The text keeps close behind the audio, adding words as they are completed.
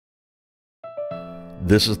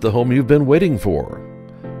This is the home you've been waiting for.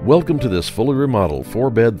 Welcome to this fully remodeled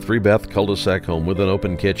 4-bed, 3-bath cul-de-sac home with an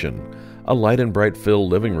open kitchen, a light and bright filled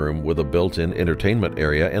living room with a built-in entertainment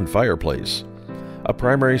area and fireplace, a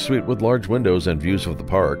primary suite with large windows and views of the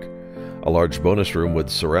park, a large bonus room with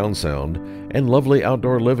surround sound, and lovely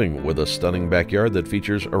outdoor living with a stunning backyard that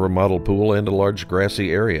features a remodeled pool and a large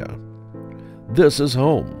grassy area. This is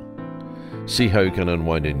home. See how you can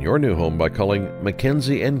unwind in your new home by calling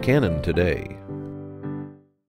Mackenzie and Cannon today.